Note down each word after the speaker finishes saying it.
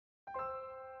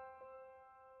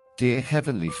Dear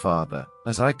Heavenly Father,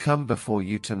 as I come before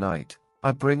you tonight,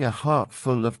 I bring a heart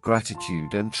full of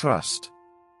gratitude and trust.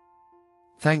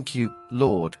 Thank you,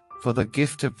 Lord, for the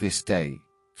gift of this day,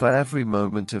 for every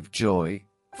moment of joy,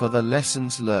 for the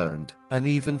lessons learned, and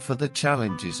even for the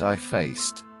challenges I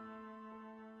faced.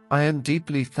 I am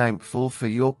deeply thankful for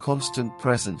your constant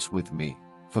presence with me,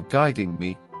 for guiding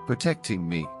me, protecting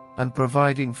me, and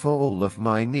providing for all of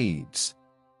my needs.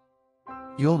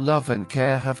 Your love and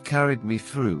care have carried me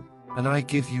through, and I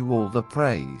give you all the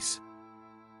praise.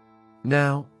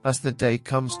 Now, as the day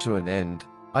comes to an end,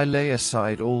 I lay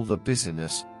aside all the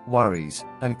busyness, worries,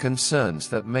 and concerns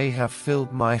that may have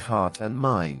filled my heart and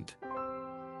mind.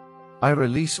 I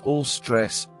release all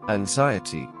stress,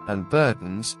 anxiety, and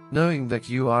burdens, knowing that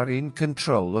you are in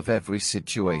control of every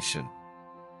situation.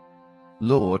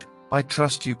 Lord, I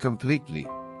trust you completely,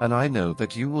 and I know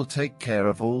that you will take care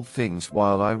of all things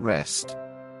while I rest.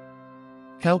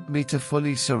 Help me to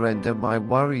fully surrender my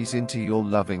worries into your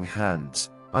loving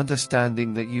hands,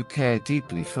 understanding that you care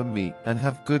deeply for me and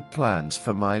have good plans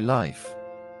for my life.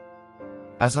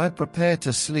 As I prepare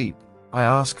to sleep, I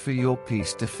ask for your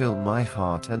peace to fill my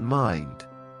heart and mind.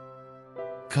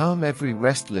 Calm every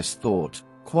restless thought,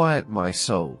 quiet my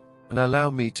soul, and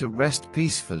allow me to rest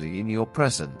peacefully in your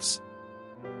presence.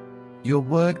 Your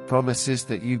word promises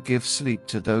that you give sleep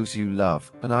to those you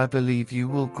love, and I believe you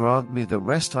will grant me the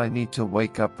rest I need to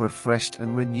wake up refreshed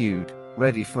and renewed,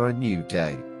 ready for a new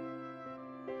day.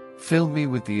 Fill me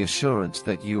with the assurance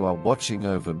that you are watching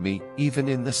over me, even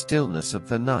in the stillness of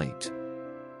the night.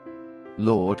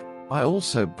 Lord, I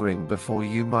also bring before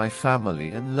you my family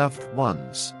and loved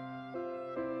ones.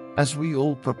 As we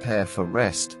all prepare for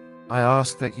rest, I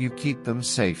ask that you keep them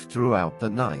safe throughout the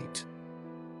night.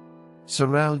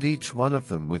 Surround each one of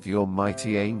them with your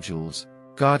mighty angels,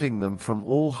 guarding them from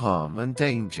all harm and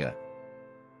danger.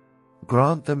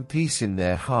 Grant them peace in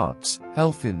their hearts,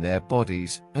 health in their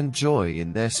bodies, and joy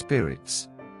in their spirits.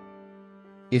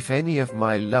 If any of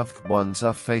my loved ones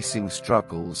are facing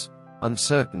struggles,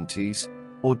 uncertainties,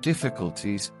 or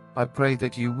difficulties, I pray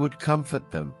that you would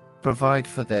comfort them, provide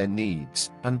for their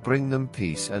needs, and bring them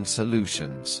peace and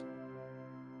solutions.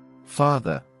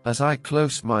 Father, as I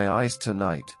close my eyes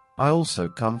tonight, I also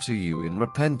come to you in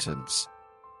repentance.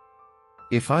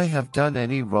 If I have done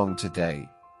any wrong today,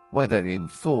 whether in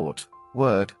thought,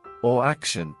 word, or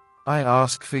action, I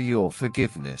ask for your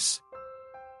forgiveness.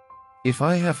 If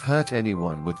I have hurt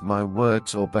anyone with my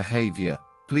words or behavior,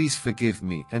 please forgive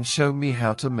me and show me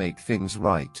how to make things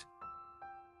right.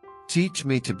 Teach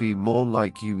me to be more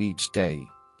like you each day,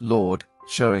 Lord,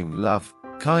 showing love,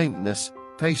 kindness,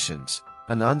 patience,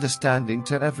 and understanding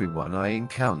to everyone I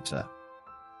encounter.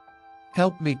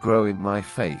 Help me grow in my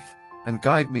faith, and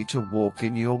guide me to walk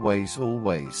in your ways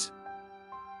always.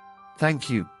 Thank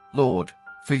you, Lord,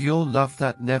 for your love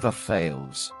that never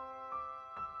fails.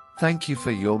 Thank you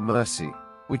for your mercy,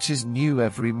 which is new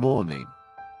every morning.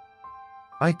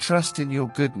 I trust in your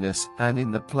goodness and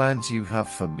in the plans you have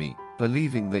for me,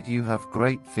 believing that you have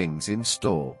great things in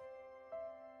store.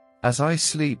 As I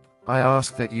sleep, I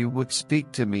ask that you would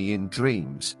speak to me in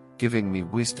dreams, giving me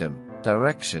wisdom,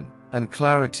 direction, and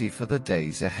clarity for the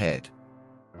days ahead.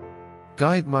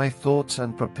 Guide my thoughts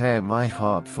and prepare my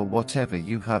heart for whatever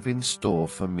you have in store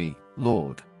for me,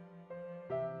 Lord.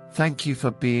 Thank you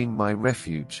for being my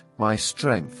refuge, my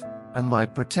strength, and my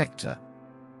protector.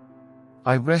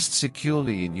 I rest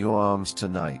securely in your arms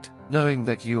tonight, knowing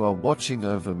that you are watching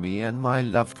over me and my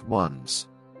loved ones.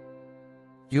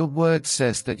 Your word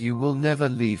says that you will never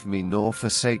leave me nor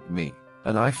forsake me,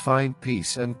 and I find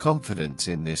peace and confidence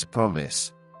in this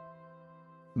promise.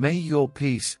 May your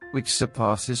peace, which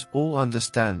surpasses all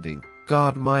understanding,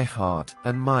 guard my heart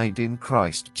and mind in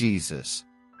Christ Jesus.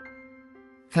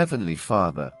 Heavenly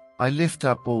Father, I lift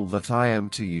up all that I am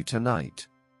to you tonight.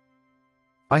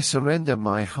 I surrender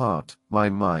my heart, my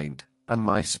mind, and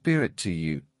my spirit to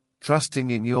you,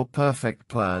 trusting in your perfect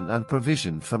plan and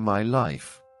provision for my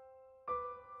life.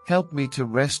 Help me to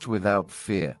rest without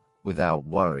fear, without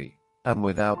worry, and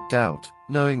without doubt,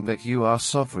 knowing that you are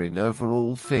sovereign over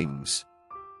all things.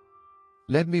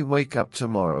 Let me wake up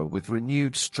tomorrow with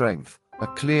renewed strength, a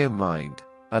clear mind,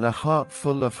 and a heart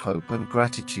full of hope and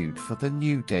gratitude for the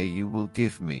new day you will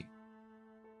give me.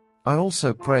 I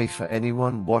also pray for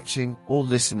anyone watching or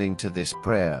listening to this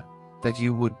prayer, that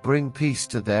you would bring peace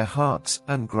to their hearts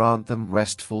and grant them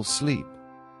restful sleep.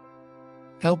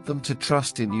 Help them to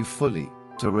trust in you fully,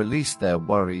 to release their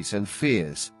worries and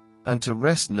fears, and to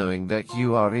rest knowing that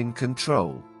you are in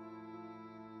control.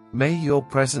 May your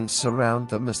presence surround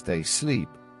them as they sleep,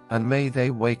 and may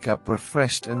they wake up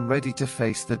refreshed and ready to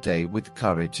face the day with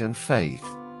courage and faith.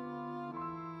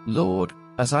 Lord,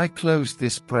 As I close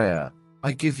this prayer,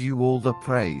 I give you all the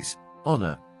praise,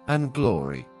 honor, and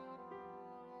glory.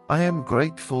 I am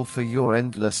grateful for your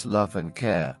endless love and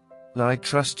care, and I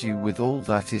trust you with all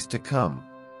that is to come.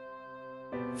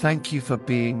 Thank you for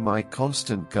being my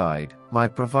constant guide, my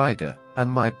provider, and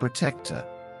my protector.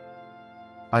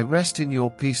 I rest in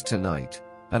your peace tonight,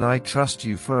 and I trust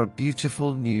you for a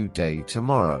beautiful new day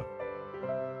tomorrow.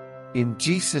 In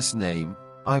Jesus' name,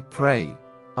 I pray.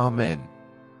 Amen.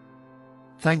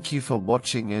 Thank you for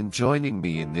watching and joining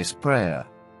me in this prayer.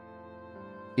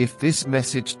 If this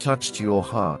message touched your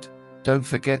heart, don't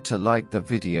forget to like the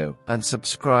video and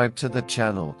subscribe to the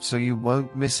channel so you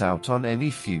won't miss out on any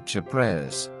future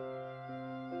prayers.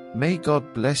 May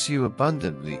God bless you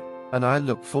abundantly, and I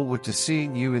look forward to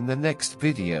seeing you in the next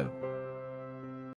video.